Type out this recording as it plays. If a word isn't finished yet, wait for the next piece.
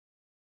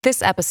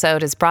This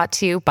episode is brought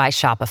to you by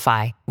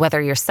Shopify.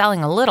 Whether you're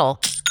selling a little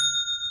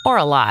or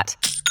a lot,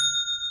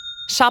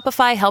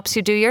 Shopify helps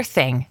you do your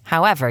thing,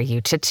 however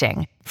you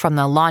cha-ching. From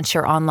the launch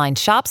your online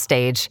shop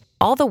stage,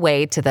 all the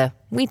way to the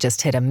we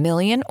just hit 1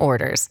 million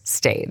orders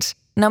stage.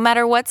 No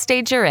matter what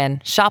stage you're in,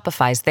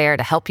 Shopify's there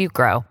to help you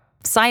grow.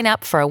 Sign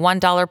up for a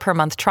 $1 per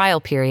month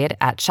trial period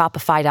at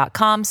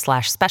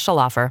shopify.com/special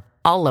offer,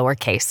 all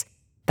lowercase.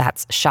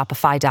 That's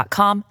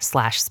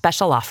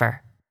shopify.com/special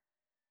offer.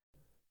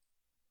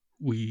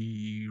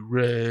 We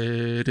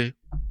ready.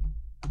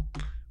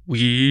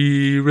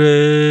 We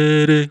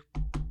ready.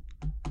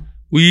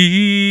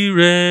 We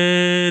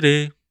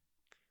ready.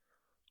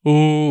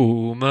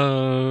 Oh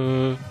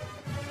my.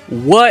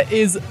 What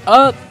is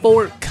up,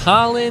 Fort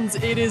Collins?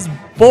 It is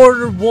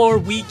Border War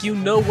Week. You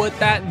know what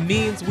that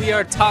means. We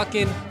are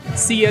talking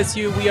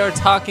CSU. We are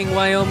talking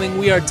Wyoming.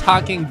 We are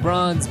talking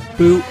Bronze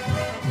Boot.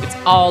 It's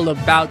all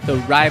about the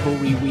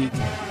rivalry week.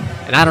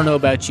 And I don't know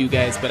about you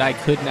guys, but I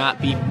could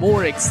not be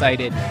more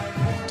excited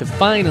to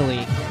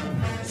finally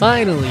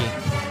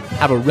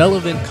have a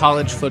relevant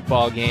college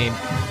football game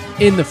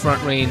in the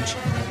Front Range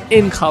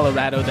in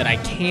Colorado that I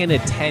can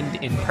attend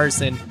in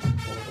person.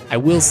 I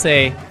will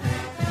say,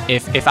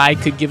 if I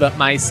could give up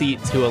my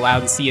seat to allow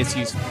the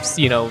CSU,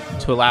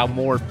 to allow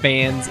more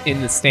fans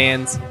in the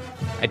stands,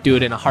 I'd do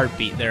it in a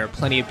heartbeat. There are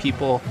plenty of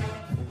people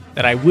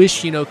that I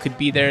wish, could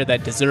be there,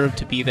 that deserve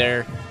to be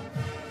there.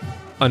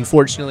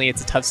 Unfortunately,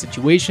 it's a tough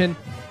situation.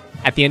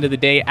 At the end of the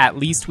day, at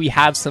least we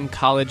have some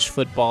college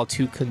football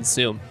to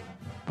consume.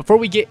 Before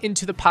we get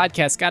into the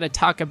podcast, got to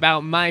talk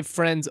about my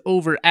friends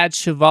over at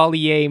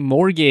Chevalier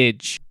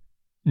Mortgage.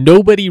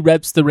 Nobody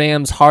reps the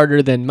Rams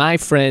harder than my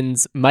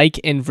friends Mike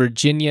and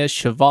Virginia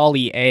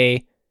Chevalier,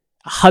 a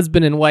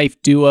husband and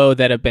wife duo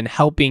that have been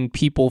helping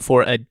people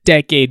for a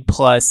decade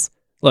plus.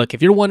 Look,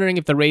 if you're wondering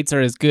if the rates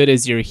are as good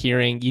as you're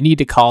hearing, you need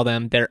to call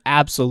them. They're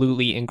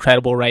absolutely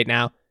incredible right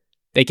now.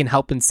 They can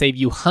help and save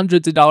you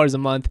hundreds of dollars a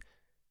month,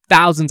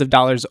 thousands of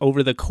dollars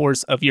over the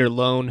course of your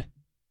loan.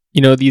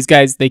 These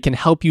guys, they can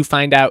help you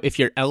find out if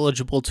you're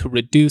eligible to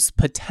reduce,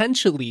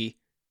 potentially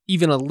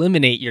even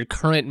eliminate your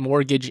current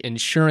mortgage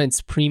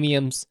insurance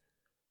premiums.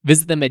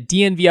 Visit them at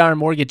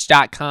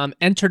dnvrmortgage.com.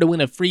 Enter to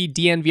win a free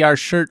DNVR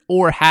shirt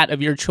or hat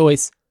of your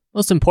choice.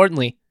 Most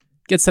importantly,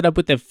 get set up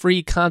with a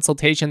free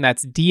consultation.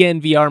 That's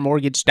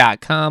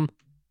dnvrmortgage.com.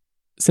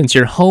 Since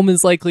your home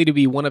is likely to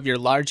be one of your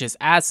largest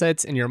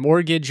assets and your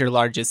mortgage your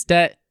largest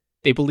debt,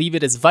 they believe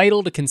it is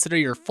vital to consider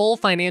your full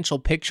financial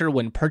picture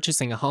when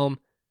purchasing a home.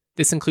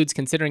 This includes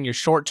considering your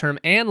short-term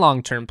and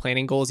long-term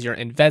planning goals, your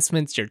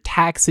investments, your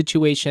tax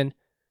situation.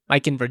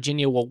 Mike and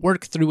Virginia will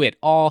work through it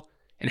all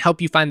and help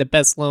you find the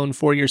best loan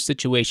for your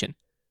situation.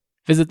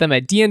 Visit them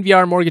at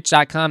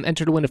dnvrmortgage.com.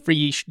 Enter to win a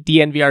free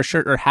DNVR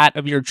shirt or hat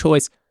of your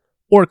choice,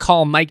 or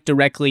call Mike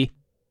directly.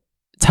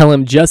 Tell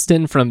him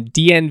Justin from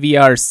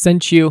DNVR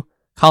sent you.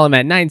 Call him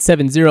at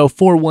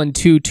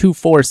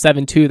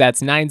 970-412-2472.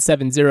 That's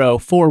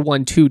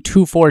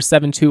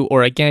 970-412-2472.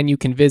 Or again, you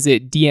can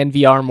visit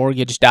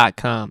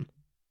dnvrmortgage.com.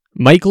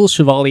 Michael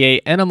Chevalier,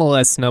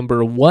 NMLS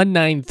number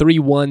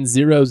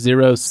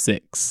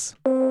 1931006.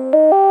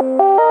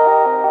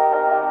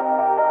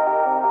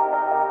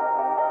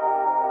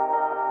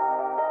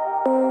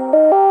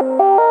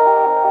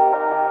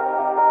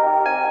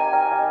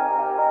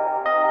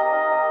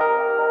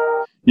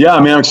 Yeah,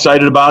 I'm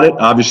excited about it.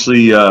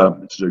 Obviously,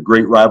 it's a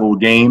great rival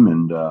game,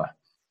 and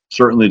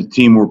certainly the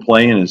team we're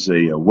playing is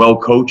a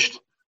well-coached,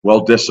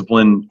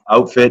 well-disciplined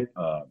outfit.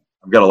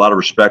 I've got a lot of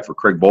respect for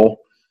Craig Bohl.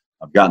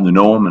 I've gotten to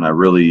know him, and I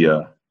really,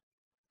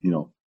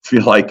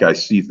 feel like I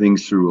see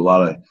things through a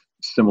lot of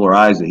similar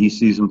eyes that he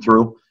sees them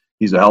through.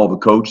 He's a hell of a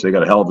coach. They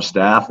got a hell of a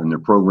staff, and their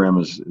program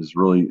is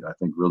really, I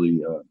think,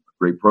 really a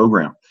great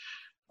program.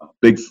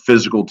 Big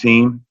physical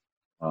team,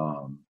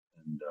 and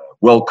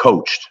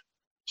well-coached.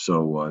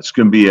 So it's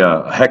going to be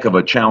a heck of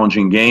a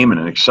challenging game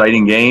and an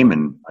exciting game,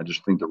 and I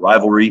just think the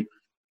rivalry,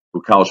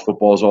 what college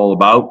football is all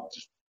about.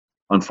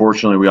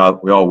 Unfortunately, we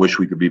all wish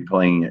we could be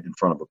playing it in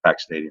front of a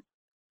packed stadium.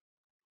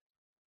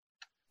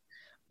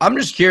 I'm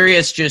just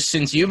curious, just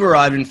since you've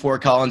arrived in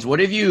Fort Collins, what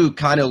have you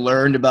kind of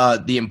learned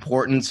about the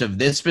importance of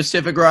this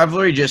specific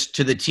rivalry, just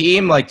to the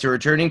team, like to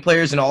returning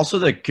players, and also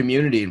the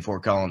community in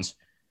Fort Collins?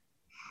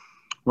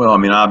 Well, I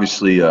mean,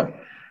 obviously,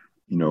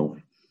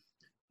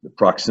 the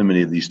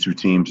proximity of these two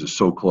teams is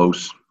so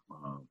close.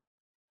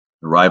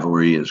 The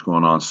rivalry has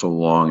gone on so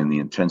long, and the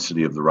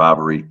intensity of the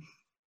rivalry,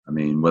 I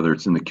mean, whether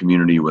it's in the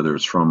community, whether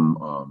it's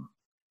from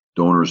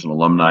donors and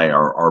alumni,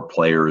 our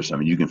players, I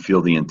mean, you can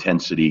feel the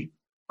intensity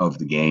of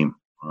the game.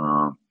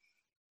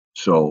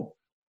 So,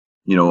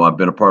 I've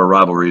been a part of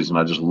rivalries, and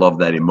I just love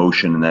that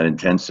emotion and that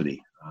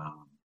intensity.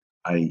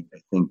 I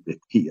think that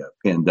the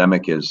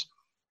pandemic is,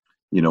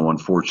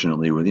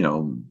 unfortunately, with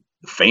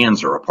the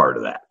fans are a part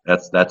of that.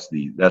 That's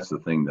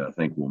the thing that I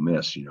think we'll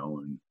miss,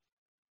 and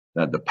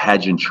that the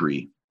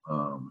pageantry,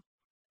 and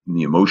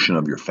the emotion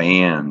of your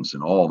fans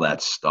and all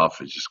that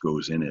stuff, it just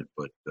goes in it.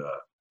 But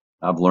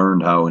I've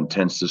learned how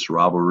intense this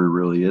rivalry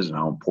really is and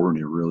how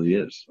important it really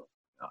is. So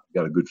I've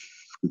got a good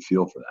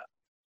feel for that.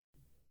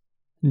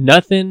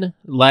 Nothing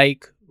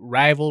like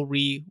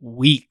rivalry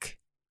week.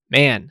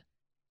 Man,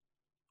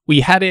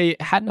 we had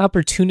an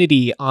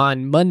opportunity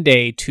on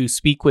Monday to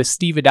speak with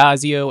Steve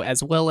Addazio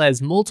as well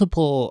as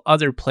multiple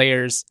other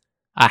players.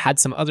 I had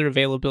some other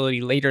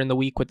availability later in the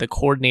week with the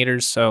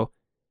coordinators, so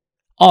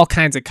all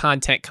kinds of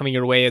content coming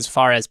your way as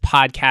far as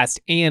podcast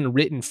and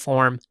written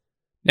form.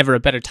 Never a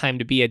better time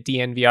to be a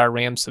DNVR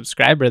Rams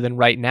subscriber than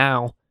right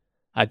now.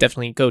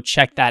 Definitely go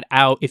check that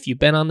out if you've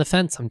been on the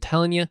fence. I'm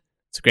telling you,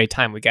 it's a great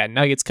time. We got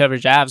Nuggets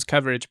coverage, Avs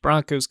coverage,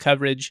 Broncos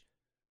coverage,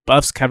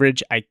 Buffs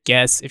coverage, I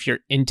guess, if you're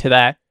into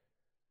that.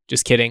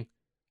 Just kidding.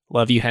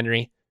 Love you,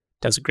 Henry.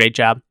 Does a great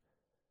job.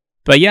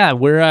 But yeah,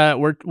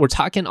 we're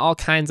talking all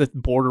kinds of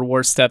border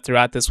war stuff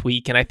throughout this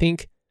week, and I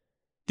think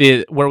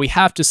where we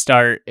have to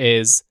start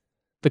is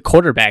the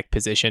quarterback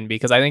position,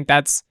 because I think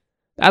that's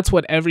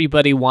what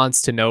everybody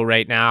wants to know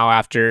right now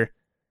after,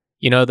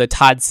 the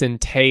Todd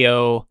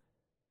Centeio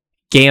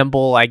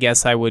gamble, I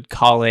guess I would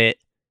call it,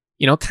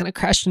 kind of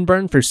crashed and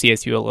burned for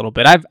CSU a little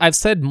bit. I've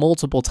said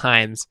multiple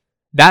times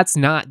that's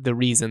not the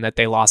reason that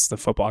they lost the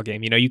football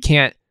game. You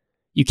can't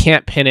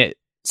pin it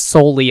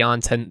solely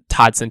on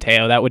Todd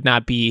Centeio. That would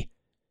not be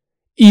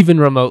even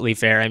remotely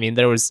fair. I mean,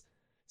 there was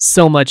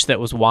so much that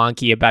was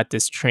wonky about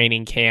this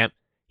training camp.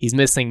 He's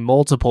missing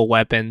multiple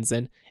weapons,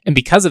 and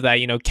because of that,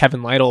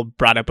 Kevin Lytle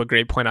brought up a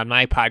great point on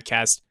my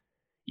podcast.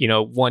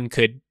 One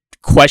could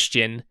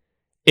question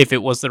if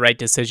it was the right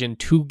decision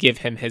to give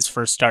him his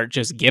first start,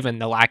 just given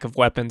the lack of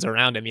weapons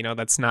around him.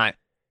 That's not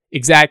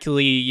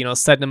exactly,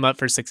 setting him up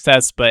for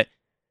success, but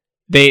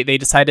they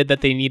decided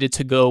that they needed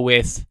to go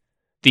with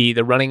the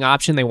running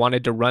option. They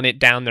wanted to run it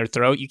down their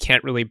throat. You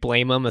can't really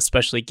blame them,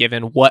 especially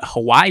given what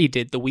Hawaii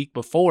did the week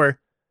before,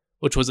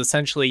 which was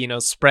essentially,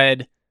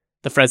 spread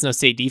the Fresno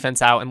State defense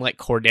out and let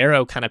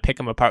Cordero kind of pick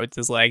him apart with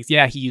his legs.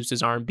 Yeah, he used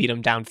his arm, beat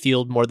him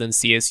downfield more than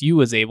CSU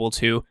was able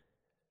to.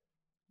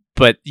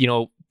 But,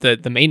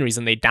 the main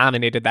reason they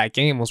dominated that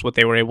game was what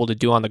they were able to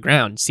do on the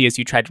ground.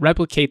 CSU tried to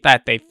replicate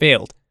that. They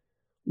failed.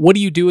 What do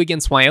you do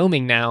against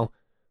Wyoming now,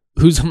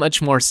 who's a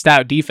much more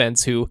stout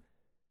defense, who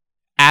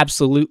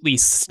absolutely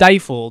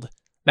stifled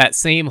that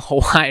same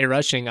Hawaii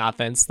rushing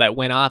offense that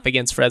went off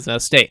against Fresno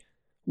State?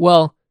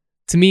 Well,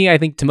 to me, I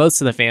think to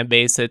most of the fan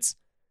base, it's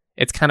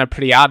kind of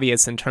pretty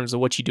obvious in terms of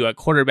what you do at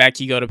quarterback.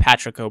 You go to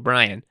Patrick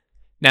O'Brien.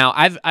 Now,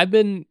 I've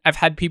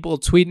had people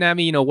tweeting at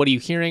me, what are you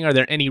hearing? Are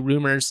there any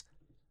rumors?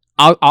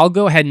 I'll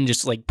go ahead and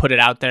just put it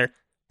out there.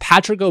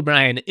 Patrick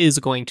O'Brien is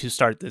going to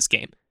start this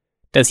game.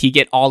 Does he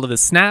get all of the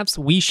snaps?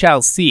 We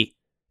shall see.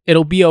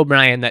 It'll be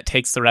O'Brien that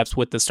takes the reps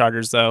with the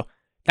starters, though.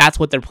 That's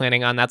what they're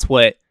planning on. That's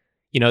what,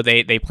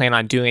 they plan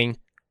on doing.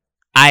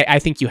 I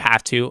think you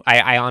have to.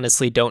 I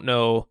honestly don't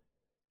know.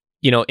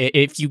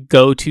 If you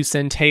go to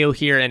Centeio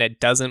here and it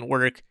doesn't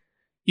work,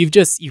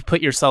 you've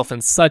put yourself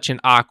in such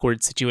an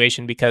awkward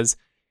situation, because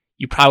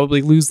you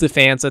probably lose the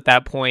fans at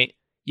that point.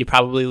 You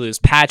probably lose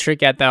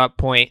Patrick at that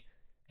point.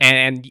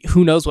 And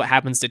who knows what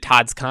happens to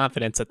Todd's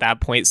confidence at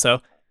that point.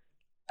 So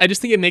I just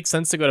think it makes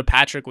sense to go to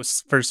Patrick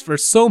for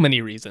so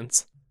many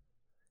reasons.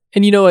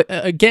 And,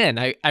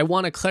 again, I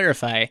want to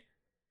clarify,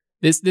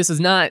 this is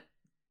not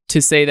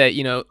to say that,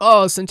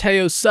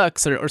 Centeio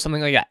sucks or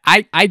something like that.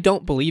 I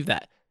don't believe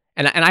that.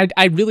 And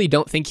I really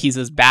don't think he's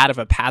as bad of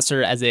a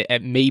passer as it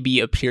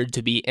maybe appeared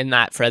to be in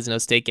that Fresno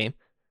State game.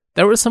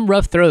 There were some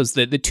rough throws.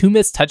 The 2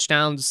 missed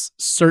touchdowns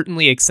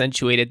certainly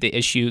accentuated the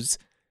issues.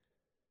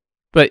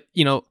 But,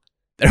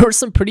 there were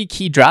some pretty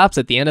key drops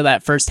at the end of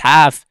that first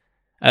half.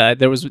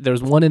 There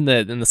was one in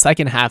the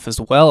second half as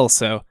well.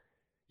 So,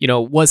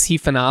 was he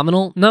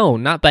phenomenal? No,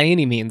 not by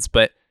any means.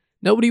 But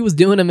nobody was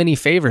doing him any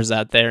favors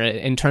out there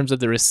in terms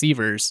of the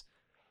receivers.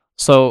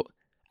 So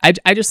I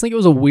just think it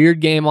was a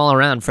weird game all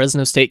around.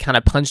 Fresno State kind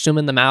of punched them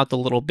in the mouth a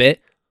little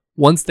bit.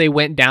 Once they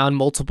went down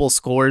multiple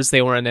scores,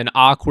 they were in an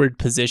awkward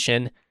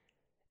position,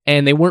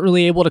 and they weren't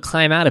really able to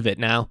climb out of it.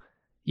 Now,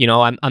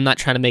 I'm not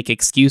trying to make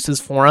excuses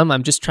for them.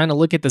 I'm just trying to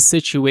look at the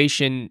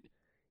situation,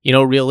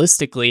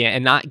 realistically,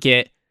 and not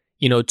get,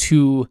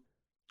 too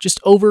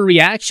just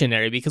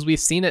overreactionary, because we've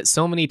seen it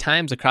so many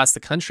times across the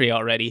country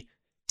already.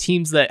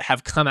 Teams that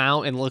have come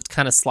out and looked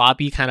kind of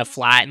sloppy, kind of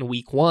flat in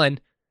week one,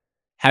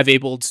 have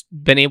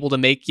been able to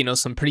make,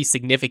 some pretty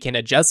significant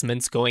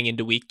adjustments going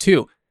into week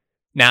two.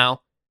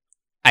 Now,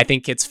 I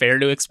think it's fair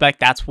to expect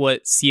that's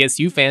what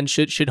CSU fans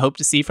should hope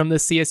to see from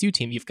this CSU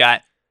team. You've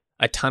got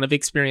a ton of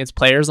experienced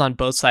players on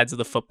both sides of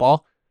the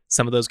football.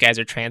 Some of those guys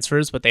are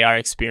transfers, but they are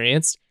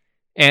experienced.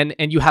 And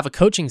you have a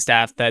coaching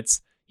staff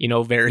that's,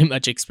 very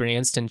much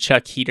experienced. And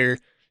Chuck Heater,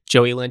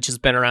 Joey Lynch has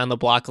been around the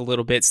block a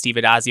little bit. Steve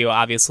Addazio,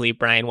 obviously,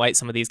 Brian White,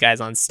 some of these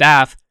guys on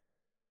staff.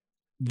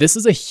 This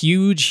is a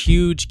huge,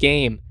 huge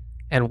game.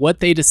 And what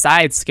they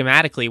decide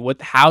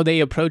schematically, how they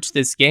approach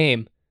this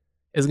game,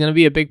 is going to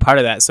be a big part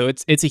of that. So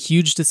it's a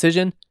huge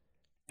decision.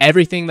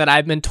 Everything that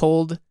I've been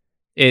told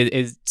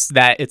is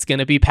that it's going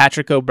to be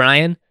Patrick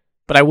O'Brien,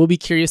 but I will be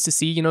curious to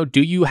see,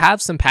 do you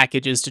have some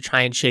packages to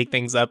try and shake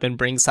things up and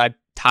bring Todd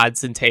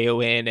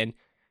Centeio in and,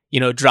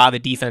 draw the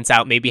defense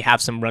out, maybe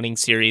have some running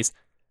series?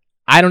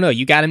 I don't know.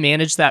 You got to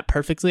manage that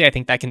perfectly. I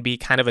think that can be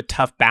kind of a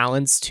tough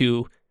balance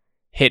to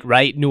hit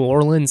right. New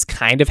Orleans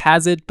kind of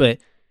has it, but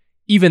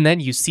even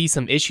then you see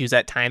some issues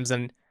at times.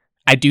 And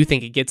I do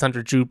think it gets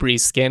under Drew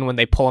Brees' skin when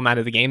they pull him out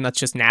of the game. That's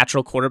just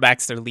natural.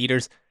 Quarterbacks, they're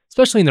leaders,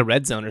 especially in the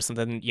red zone or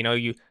something.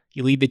 You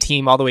lead the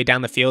team all the way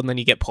down the field and then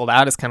you get pulled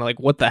out. It's kind of like,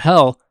 what the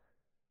hell?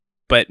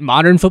 But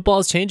modern football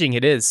is changing.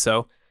 It is.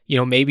 So,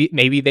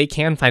 maybe they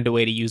can find a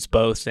way to use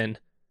both. And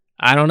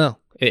I don't know.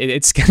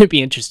 It's going to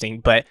be interesting.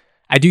 But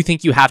I do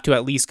think you have to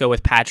at least go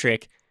with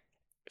Patrick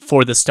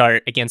for the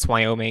start against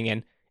Wyoming.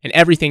 And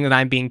everything that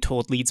I'm being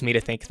told leads me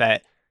to think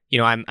that,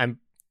 I'm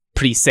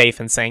pretty safe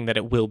in saying that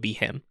it will be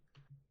him.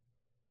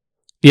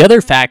 The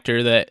other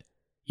factor that,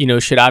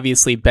 should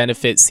obviously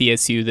benefit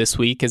CSU this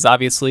week is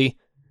obviously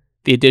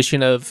the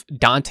addition of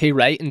Dante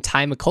Wright and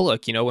Ty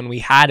McCulloch. When we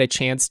had a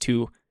chance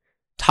to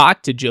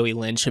talk to Joey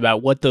Lynch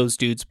about what those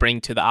dudes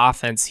bring to the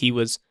offense, he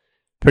was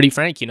pretty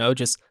frank,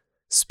 just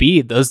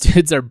speed. Those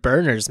dudes are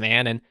burners,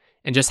 man.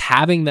 And just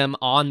having them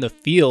on the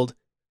field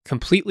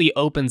completely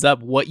opens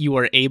up what you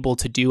are able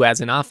to do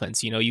as an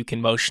offense. You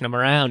can motion them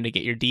around to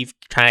get your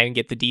try and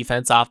get the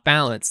defense off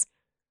balance.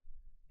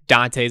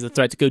 Dante's a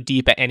threat to go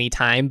deep at any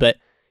time, but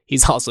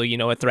he's also,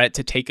 a threat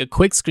to take a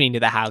quick screen to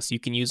the house. You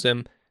can use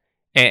him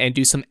and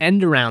do some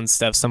end around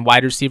stuff, some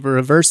wide receiver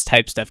reverse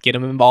type stuff, get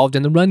him involved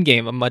in the run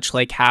game, much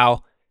like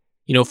how,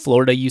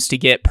 Florida used to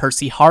get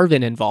Percy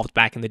Harvin involved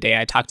back in the day.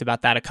 I talked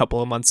about that a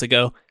couple of months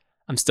ago.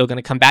 I'm still going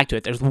to come back to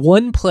it. There's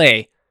one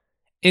play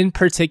in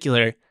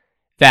particular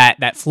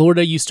that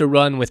Florida used to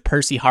run with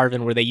Percy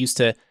Harvin where they used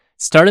to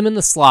start him in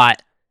the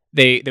slot.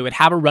 They would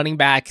have a running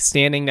back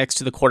standing next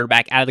to the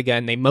quarterback out of the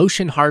gun. They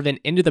motion Harvin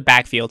into the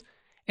backfield,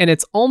 and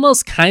it's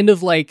almost kind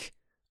of like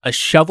a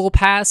shovel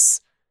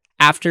pass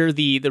after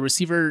the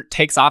receiver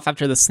takes off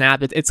after the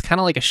snap. It's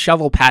kind of like a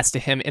shovel pass to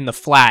him in the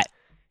flat,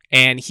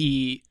 and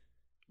he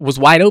was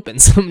wide open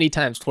so many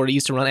times. Florida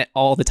used to run it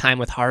all the time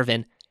with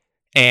Harvin,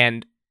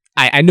 and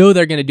I know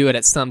they're going to do it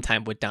at some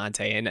time with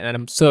Dante, and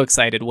I'm so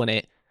excited when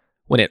it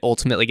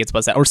ultimately gets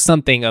buzzed out, or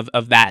something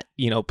of that,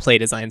 play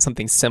design,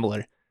 something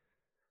similar.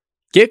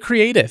 Get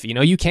creative,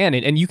 you can,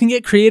 and you can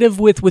get creative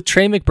with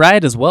Trey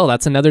McBride as well.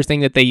 That's another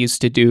thing that they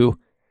used to do,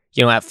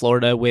 at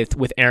Florida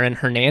with Aaron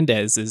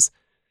Hernandez is,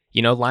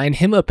 line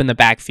him up in the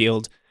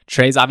backfield.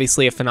 Trey's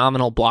obviously a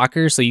phenomenal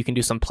blocker, so you can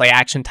do some play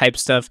action type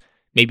stuff,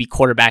 maybe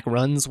quarterback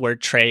runs where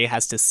Trey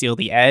has to seal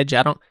the edge.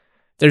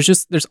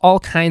 There's all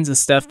kinds of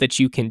stuff that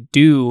you can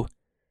do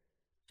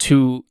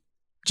to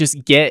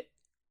just get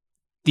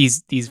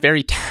these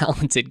very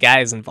talented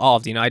guys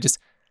involved.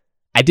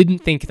 I didn't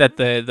think that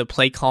the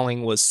play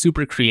calling was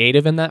super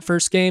creative in that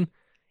first game.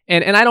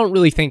 And I don't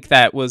really think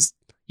that was,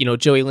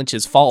 Joey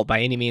Lynch's fault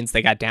by any means.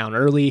 They got down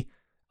early.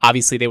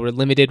 Obviously, they were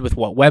limited with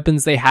what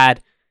weapons they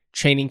had.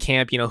 Training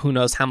camp, who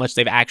knows how much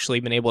they've actually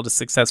been able to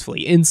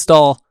successfully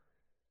install.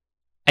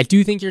 I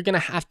do think you're going to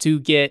have to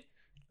get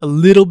a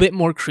little bit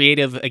more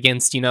creative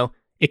against,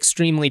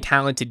 extremely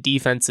talented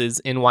defenses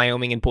in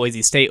Wyoming and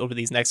Boise State over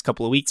these next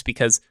couple of weeks,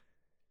 because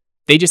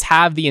they just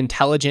have the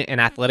intelligent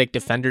and athletic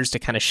defenders to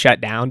kind of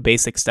shut down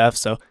basic stuff.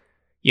 So,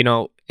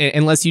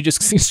 unless you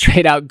just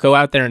straight out go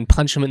out there and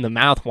punch them in the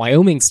mouth,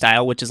 Wyoming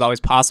style, which is always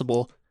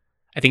possible,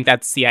 I think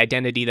that's the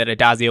identity that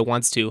Addazio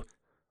wants to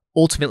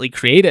ultimately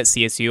create at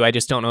CSU. I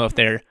just don't know if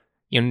they're,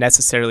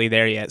 necessarily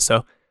there yet.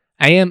 So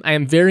I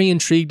am very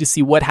intrigued to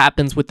see what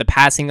happens with the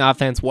passing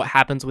offense, what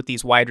happens with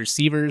these wide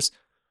receivers.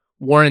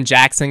 Warren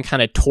Jackson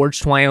kind of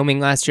torched Wyoming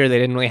last year. They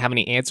didn't really have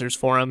any answers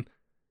for him.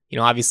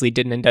 Obviously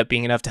didn't end up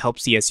being enough to help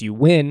CSU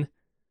win,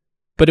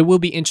 but it will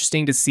be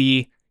interesting to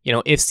see,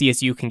 if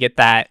CSU can get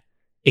that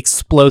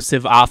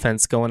explosive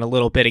offense going a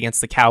little bit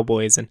against the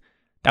Cowboys. And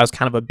that was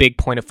kind of a big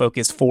point of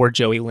focus for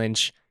Joey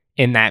Lynch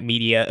in that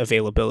media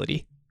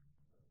availability.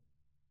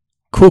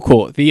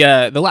 Cool.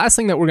 The last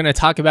thing that we're going to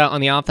talk about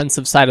on the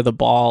offensive side of the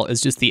ball is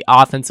just the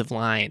offensive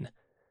line.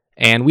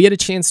 And we had a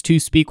chance to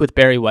speak with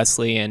Barry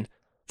Wesley. And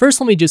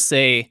first, let me just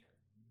say,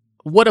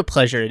 what a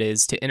pleasure it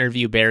is to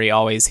interview Barry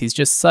always. He's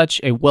just such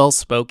a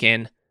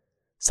well-spoken,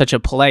 such a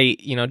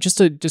polite, just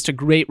a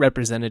great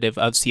representative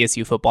of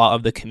CSU football,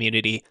 of the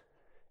community.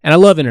 And I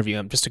love interviewing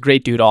him, just a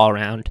great dude all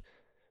around.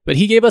 But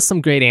he gave us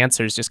some great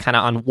answers just kind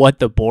of on what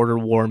the border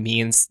war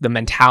means, the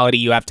mentality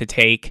you have to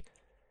take,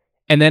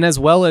 and then as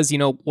well as,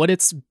 what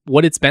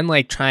it's been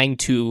like trying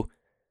to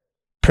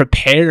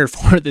prepare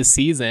for the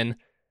season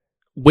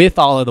with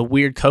all of the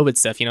weird COVID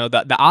stuff.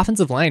 The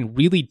offensive line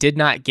really did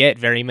not get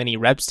very many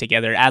reps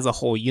together as a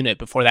whole unit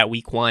before that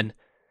week one.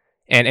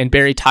 And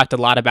Barry talked a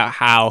lot about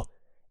how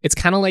it's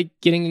kind of like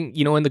getting,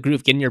 in the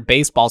groove, getting your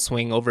baseball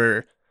swing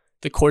over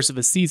the course of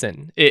a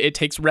season. It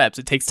takes reps,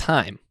 it takes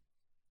time.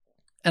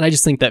 And I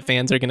just think that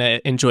fans are going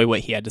to enjoy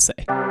what he had to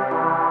say.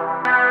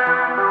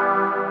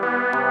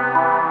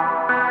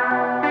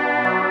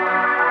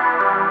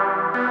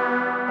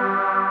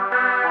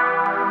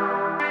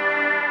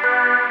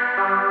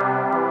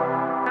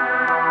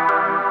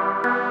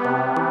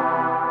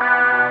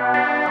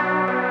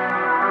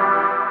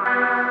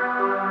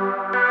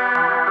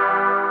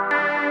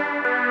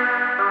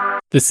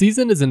 The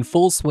season is in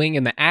full swing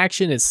and the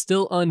action is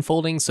still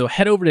unfolding, so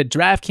head over to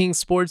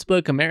DraftKings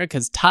Sportsbook,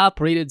 America's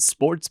top-rated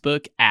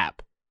sportsbook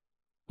app.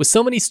 With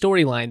so many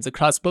storylines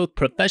across both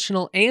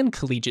professional and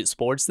collegiate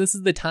sports, this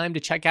is the time to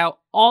check out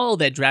all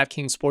that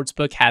DraftKings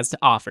Sportsbook has to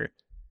offer.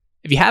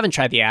 If you haven't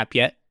tried the app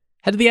yet,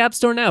 head to the App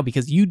Store now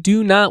because you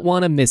do not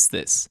want to miss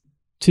this.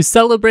 To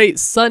celebrate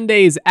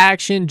Sunday's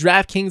action,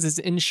 DraftKings is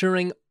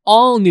ensuring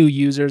all new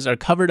users are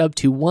covered up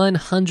to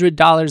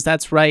 $100.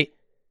 That's right.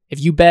 If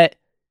you bet,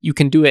 you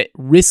can do it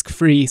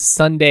risk-free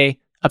Sunday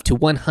up to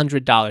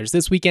 $100.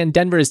 This weekend,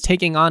 Denver is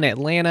taking on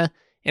Atlanta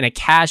in a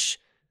clash,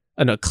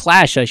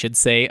 I should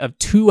say, of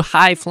two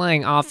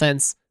high-flying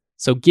offense.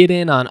 So get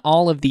in on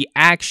all of the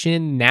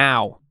action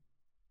now.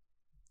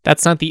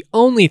 That's not the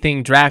only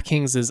thing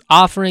DraftKings is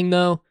offering,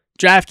 though.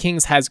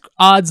 DraftKings has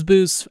odds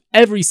boosts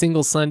every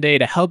single Sunday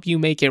to help you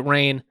make it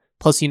rain.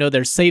 Plus,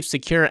 they're safe,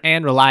 secure,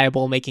 and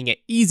reliable, making it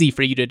easy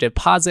for you to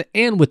deposit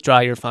and withdraw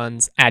your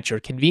funds at your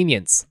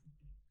convenience.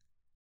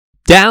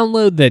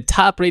 Download the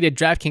top-rated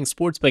DraftKings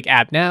Sportsbook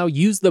app now.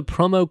 Use the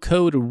promo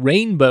code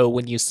RAINBOW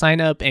when you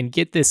sign up and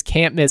get this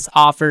can't-miss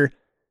offer.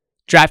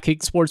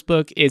 DraftKings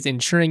Sportsbook is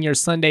ensuring your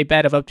Sunday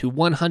bet of up to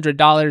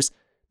 $100.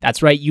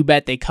 That's right, you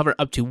bet they cover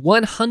up to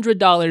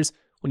 $100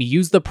 when you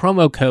use the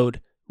promo code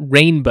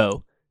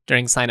RAINBOW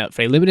during sign-up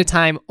for a limited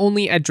time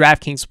only at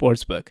DraftKings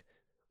Sportsbook.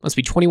 Must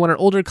be 21 or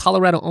older,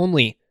 Colorado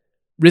only.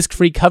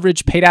 Risk-free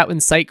coverage paid out in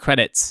site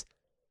credits.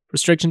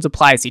 Restrictions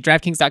apply. See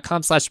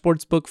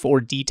DraftKings.com/sportsbook for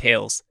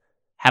details.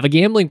 Have a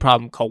gambling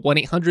problem? Call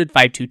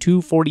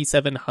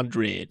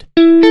 1-800-522-4700.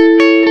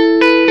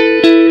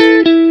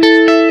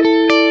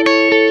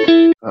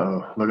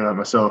 Oh, looking at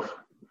myself.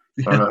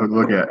 I don't know who to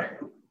look at.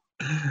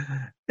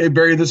 Hey,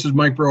 Barry, this is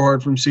Mike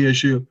Brohard from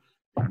CSU.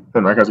 Hey,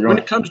 Mike, how's it going? When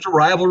it comes to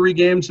rivalry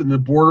games and the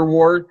border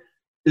war,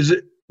 is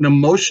it an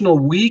emotional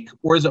week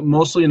or is it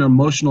mostly an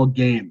emotional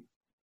game?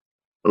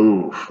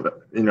 Ooh,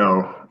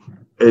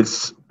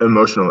 it's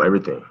emotional,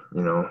 everything.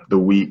 The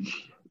week,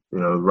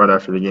 right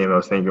after the game, I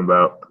was thinking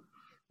about,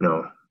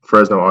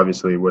 Fresno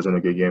obviously wasn't a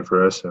good game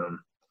for us.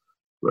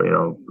 But, we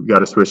got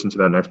to switch into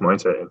that next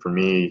mindset. And for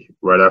me,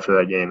 right after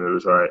that game, it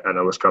was, all right, I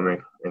know what's coming.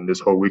 And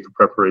this whole week of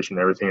preparation,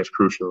 everything is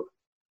crucial.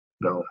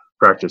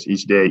 Practice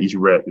each day, each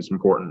rep is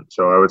important.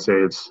 So I would say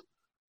it's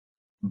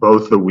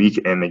both the week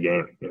and the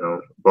game.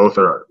 Both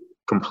are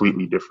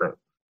completely different.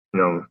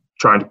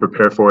 Trying to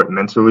prepare for it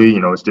mentally,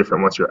 it's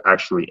different once you're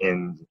actually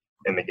in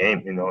the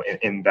game,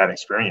 in that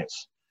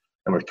experience.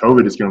 And with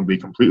COVID, it's going to be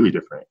completely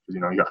different because,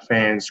 you got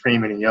fans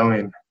screaming and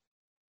yelling.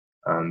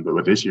 But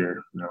with this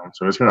year,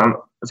 so it's going to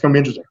be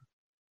interesting.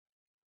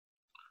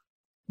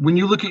 When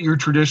you look at your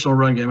traditional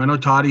run game, I know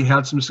Toddy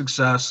had some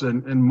success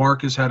and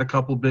Marcus had a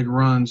couple big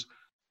runs.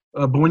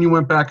 But when you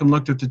went back and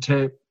looked at the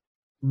tape,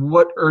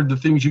 what are the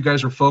things you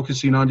guys are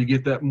focusing on to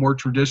get that more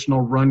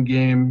traditional run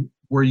game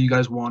where you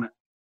guys want it?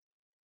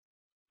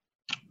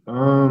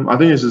 I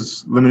think it's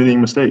just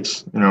limiting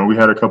mistakes. We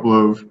had a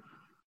couple of,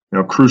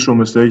 crucial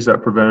mistakes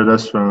that prevented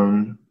us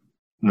from,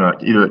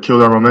 either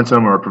killed our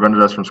momentum or prevented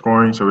us from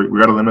scoring. So we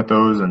got to limit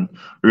those, and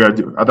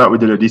I thought we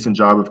did a decent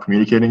job of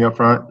communicating up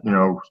front.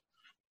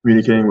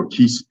 Communicating what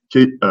Keith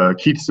what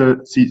Keith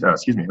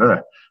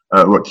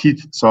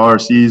saw or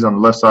sees on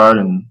the left side,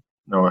 and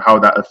how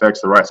that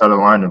affects the right side of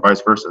the line and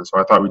vice versa. So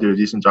I thought we did a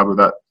decent job of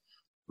that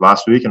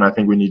last week, and I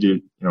think we need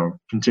to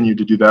continue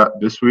to do that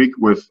this week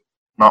with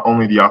not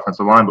only the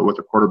offensive line but with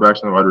the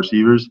quarterbacks and the wide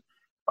receivers.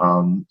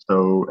 And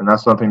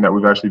that's something that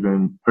we've actually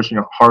been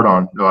pushing hard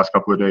on the last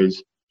couple of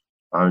days.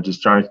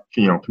 Just trying to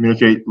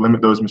communicate,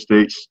 limit those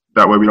mistakes.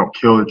 That way we don't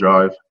kill the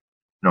drive,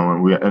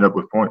 and we end up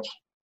with points.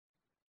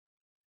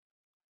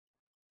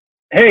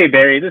 Hey,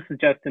 Barry, this is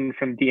Justin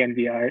from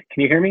DNVR.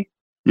 Can you hear me?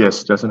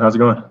 Yes, Justin, how's it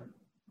going?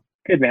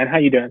 Good, man. How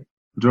you doing?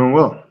 Doing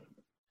well.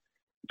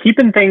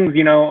 Keeping things,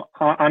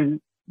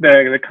 on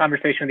the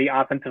conversation of the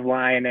offensive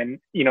line and,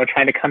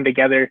 trying to come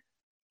together,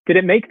 did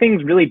it make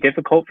things really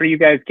difficult for you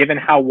guys given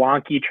how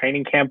wonky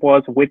training camp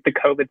was with the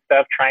COVID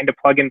stuff, trying to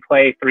plug and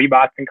play 3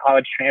 Boston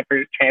College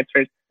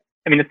transfers?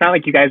 I mean, it's not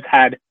like you guys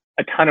had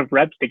a ton of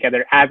reps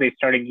together as a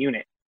starting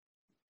unit.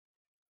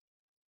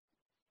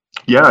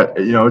 Yeah,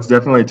 it's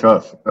definitely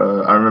tough.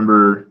 I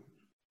remember,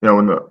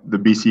 when the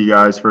BC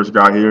guys first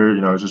got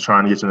here, I was just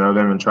trying to get to know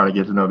them and trying to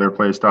get to know their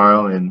play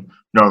style and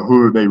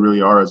who they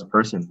really are as a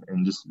person,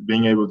 and just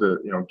being able to,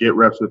 get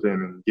reps with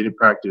them and get in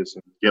practice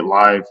and get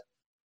live,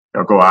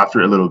 go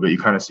after it a little bit. You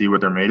kind of see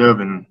what they're made of,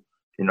 and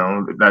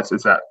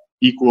it's that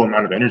equal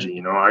amount of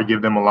energy. I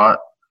give them a lot,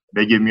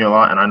 they give me a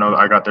lot, and I know that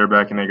I got their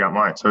back and they got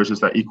mine. So it's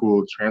just that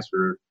equal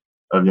transfer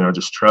of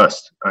just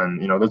trust, and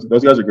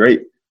those guys are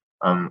great.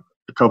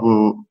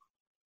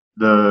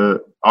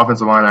 The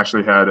offensive line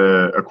actually had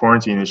a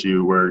quarantine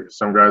issue where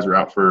some guys were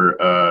out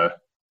for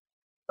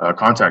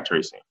contact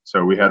tracing.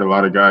 So we had a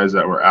lot of guys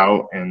that were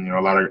out, and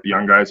a lot of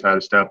young guys had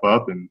to step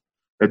up, and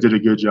they did a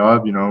good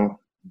job,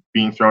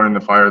 being thrown in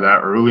the fire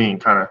that early, and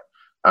kind of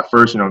at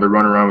first, they're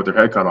running around with their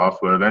head cut off,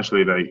 but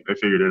eventually they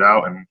figured it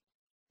out, and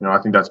I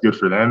think that's good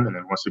for them. And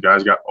then once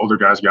older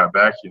guys got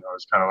back,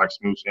 it's kind of like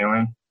smooth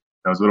sailing.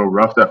 It was a little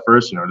rough at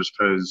first, just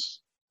because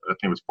I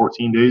think it was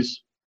 14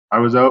 days I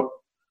was out,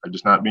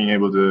 just not being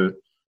able to,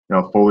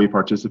 fully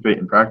participate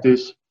in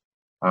practice.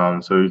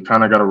 So you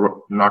kind of got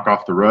to knock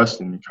off the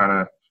rust, and you kind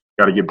of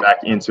got to get back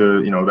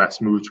into, that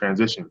smooth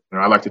transition.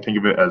 I like to think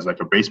of it as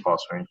like a baseball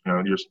swing.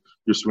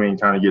 Your swing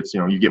kind of gets,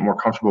 you get more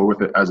comfortable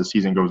with it as the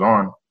season goes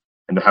on,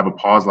 and to have a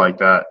pause like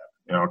that,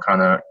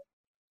 kind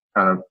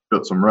of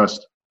built some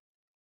rust.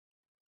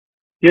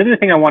 The other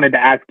thing I wanted to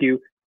ask you,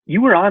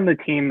 you were on the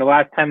team the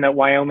last time that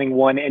Wyoming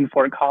won in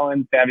Fort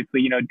Collins. They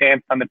obviously,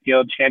 danced on the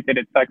field, chanted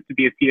 "It sucks to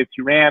be a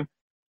CSU Ram."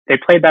 They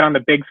played that on the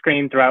big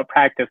screen throughout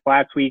practice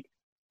last week.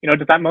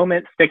 Does that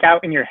moment stick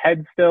out in your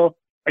head still?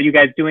 Are you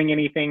guys doing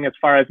anything as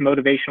far as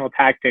motivational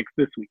tactics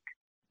this week?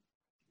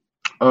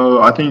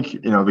 I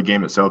think, the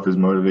game itself is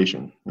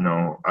motivation.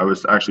 I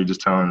was actually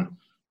just telling,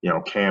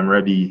 Cam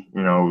Reddy,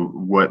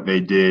 what they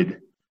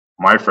did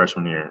my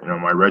freshman year,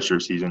 my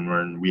redshirt season,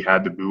 when we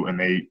had the boot and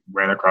they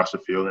ran across the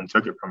field and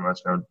took it from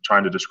us.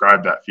 Trying to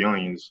describe that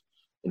feeling is,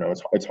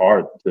 it's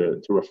hard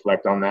to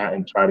reflect on that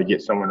and try to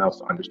get someone else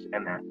to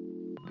understand that.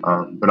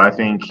 But I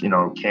think,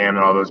 Cam and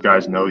all those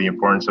guys know the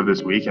importance of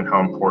this week and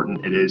how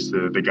important it is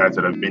to the guys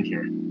that have been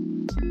here.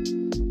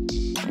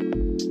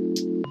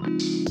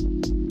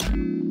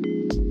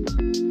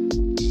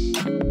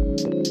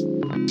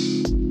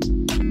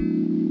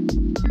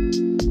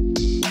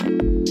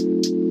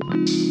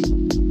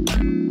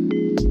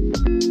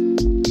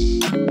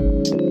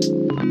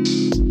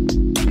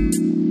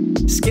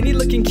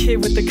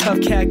 Kid with the cuff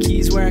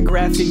khakis, wearing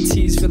graphic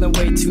tees, feeling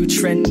way too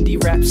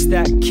trendy. Raps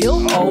that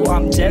kill, oh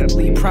I'm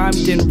deadly,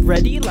 primed and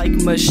ready like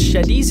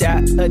machetes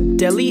at a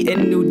deli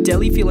in New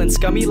Delhi. Feeling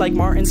scummy like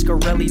Martin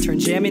Scarelli, turn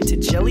jam into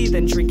jelly,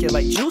 then drink it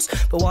like juice.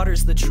 But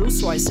water's the truth,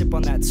 so I sip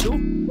on that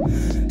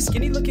too.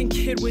 Skinny looking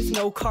kid with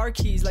no car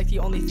keys, like the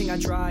only thing I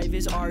drive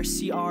is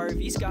RC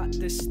RVs. Got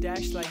the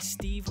stash like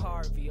Steve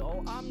Harvey,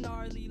 oh I'm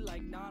gnarly.